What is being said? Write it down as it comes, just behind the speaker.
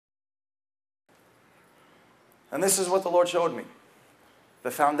And this is what the Lord showed me.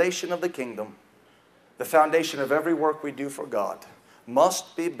 The foundation of the kingdom, the foundation of every work we do for God,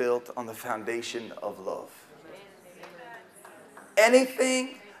 must be built on the foundation of love.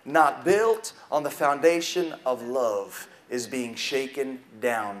 Anything not built on the foundation of love is being shaken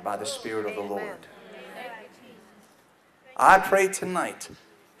down by the Spirit of the Lord. I pray tonight,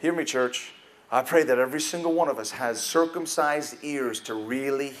 hear me, church, I pray that every single one of us has circumcised ears to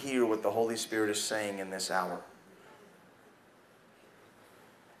really hear what the Holy Spirit is saying in this hour.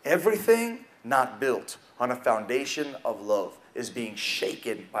 Everything not built on a foundation of love is being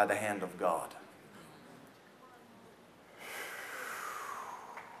shaken by the hand of God.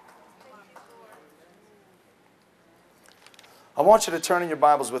 I want you to turn in your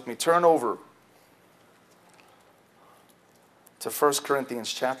Bibles with me. Turn over to 1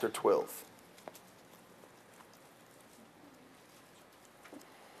 Corinthians chapter 12.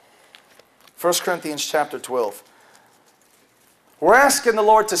 1 Corinthians chapter 12. We're asking the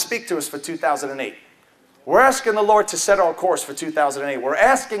Lord to speak to us for 2008. We're asking the Lord to set our course for 2008. We're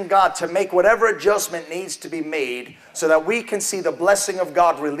asking God to make whatever adjustment needs to be made so that we can see the blessing of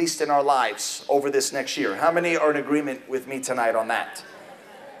God released in our lives over this next year. How many are in agreement with me tonight on that?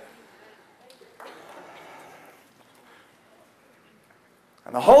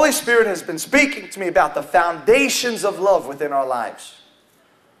 And the Holy Spirit has been speaking to me about the foundations of love within our lives.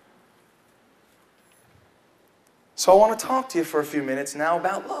 So I want to talk to you for a few minutes now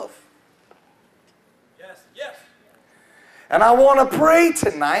about love. Yes. And I want to pray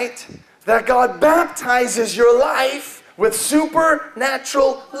tonight that God baptizes your life with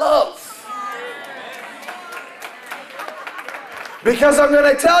supernatural love. Because I'm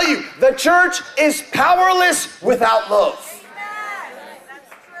going to tell you, the church is powerless without love. That's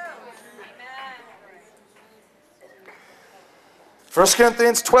true. 1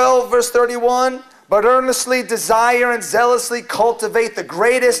 Corinthians 12 verse 31. But earnestly desire and zealously cultivate the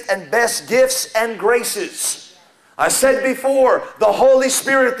greatest and best gifts and graces. I said before, the Holy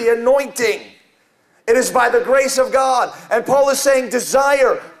Spirit, the anointing, it is by the grace of God. And Paul is saying,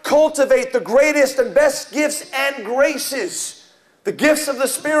 desire, cultivate the greatest and best gifts and graces. The gifts of the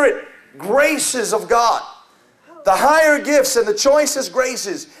Spirit, graces of God. The higher gifts and the choicest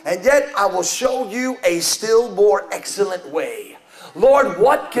graces. And yet I will show you a still more excellent way. Lord,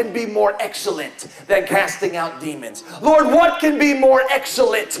 what can be more excellent than casting out demons? Lord, what can be more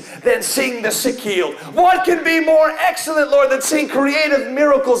excellent than seeing the sick healed? What can be more excellent, Lord, than seeing creative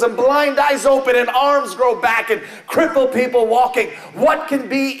miracles and blind eyes open and arms grow back and crippled people walking? What can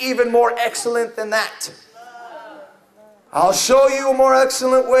be even more excellent than that? I'll show you a more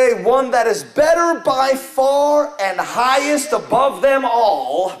excellent way, one that is better by far and highest above them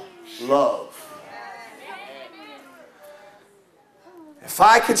all, love. If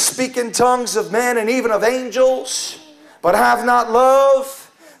I could speak in tongues of men and even of angels, but have not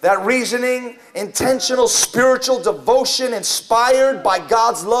love, that reasoning, intentional, spiritual devotion inspired by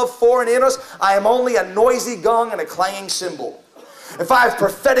God's love for and in us, I am only a noisy gong and a clanging cymbal. If I have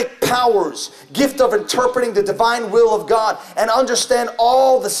prophetic powers, gift of interpreting the divine will of God, and understand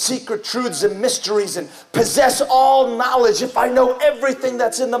all the secret truths and mysteries, and possess all knowledge, if I know everything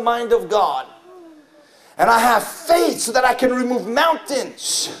that's in the mind of God, and I have faith so that I can remove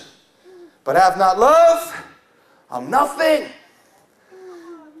mountains, but have not love, I'm nothing.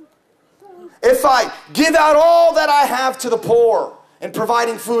 If I give out all that I have to the poor in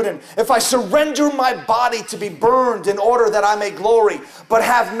providing food, and if I surrender my body to be burned in order that I may glory, but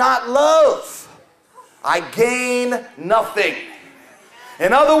have not love, I gain nothing.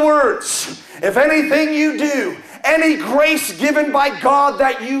 In other words, if anything you do, any grace given by God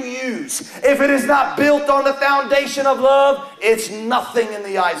that you use, if it is not built on the foundation of love, it's nothing in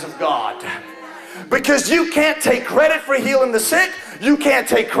the eyes of God. Because you can't take credit for healing the sick. You can't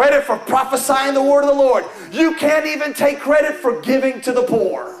take credit for prophesying the word of the Lord. You can't even take credit for giving to the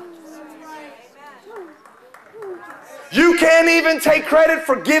poor. You can't even take credit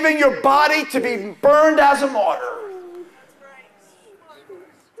for giving your body to be burned as a martyr.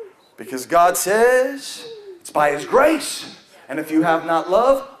 Because God says it's by His grace. And if you have not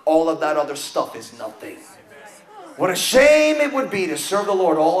love, all of that other stuff is nothing. What a shame it would be to serve the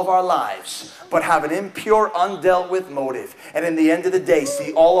Lord all of our lives, but have an impure, undealt with motive. And in the end of the day,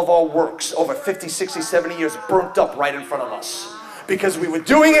 see all of our works over 50, 60, 70 years burnt up right in front of us. Because we were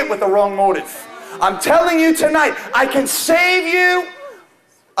doing it with the wrong motive. I'm telling you tonight, I can save you.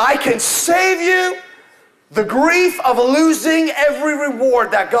 I can save you the grief of losing every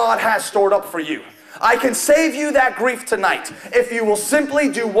reward that God has stored up for you. I can save you that grief tonight if you will simply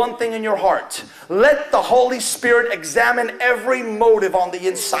do one thing in your heart. Let the Holy Spirit examine every motive on the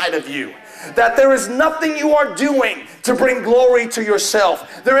inside of you. That there is nothing you are doing to bring glory to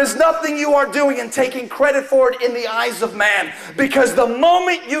yourself. There is nothing you are doing and taking credit for it in the eyes of man. Because the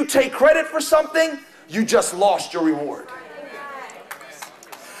moment you take credit for something, you just lost your reward.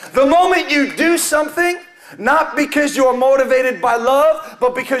 The moment you do something, not because you're motivated by love,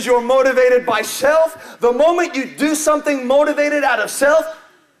 but because you're motivated by self, the moment you do something motivated out of self,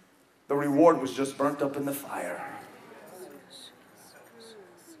 the reward was just burnt up in the fire.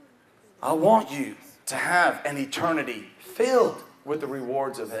 I want you to have an eternity filled with the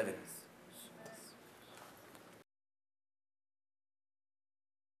rewards of heaven.